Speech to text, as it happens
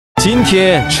今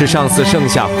天吃上次剩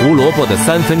下胡萝卜的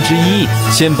1/3，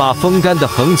先把风干的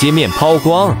横截面抛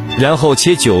光，然后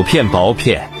切9片薄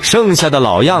片，剩下的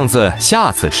老样子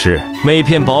下次吃。每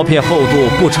片薄片厚度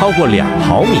不超过2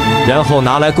毫米，然后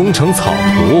拿来工成草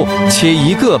图，切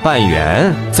一个半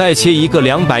圆，再切一个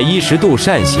210度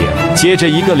扇形，接着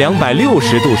一个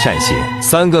260度扇形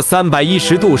，3个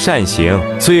310度扇形，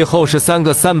最后是3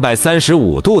个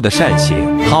335度的扇形。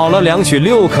好了，量取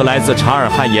6克来自查尔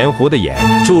汗盐湖的盐，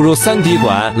注入3滴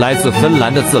管来自芬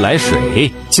兰的自来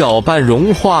水，搅拌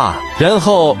融化，然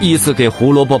后依次给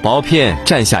胡萝卜薄片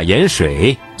蘸下盐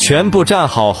水。全部蘸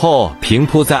好后，平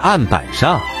铺在案板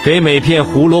上，给每片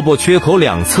胡萝卜缺口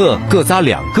两侧各扎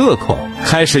2个孔，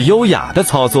开始优雅的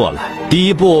操作了。第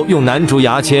一步，用南竹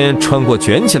牙签穿过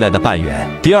卷起来的半圆；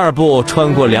第二步，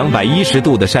穿过210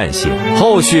度的扇形。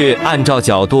后续按照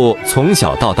角度从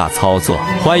小到大操作。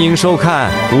欢迎收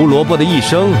看《胡萝卜的一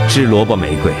生之萝卜玫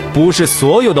瑰》。不是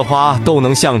所有的花都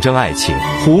能象征爱情，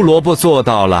胡萝卜做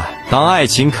到了。当爱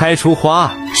情开出花，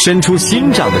伸出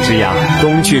新长的枝桠，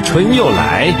冬去春又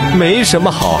来，没什么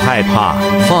好害怕，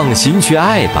放心去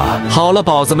爱吧。好了，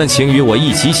宝子们，请与我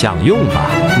一起享用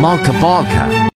吧。Moka Boka。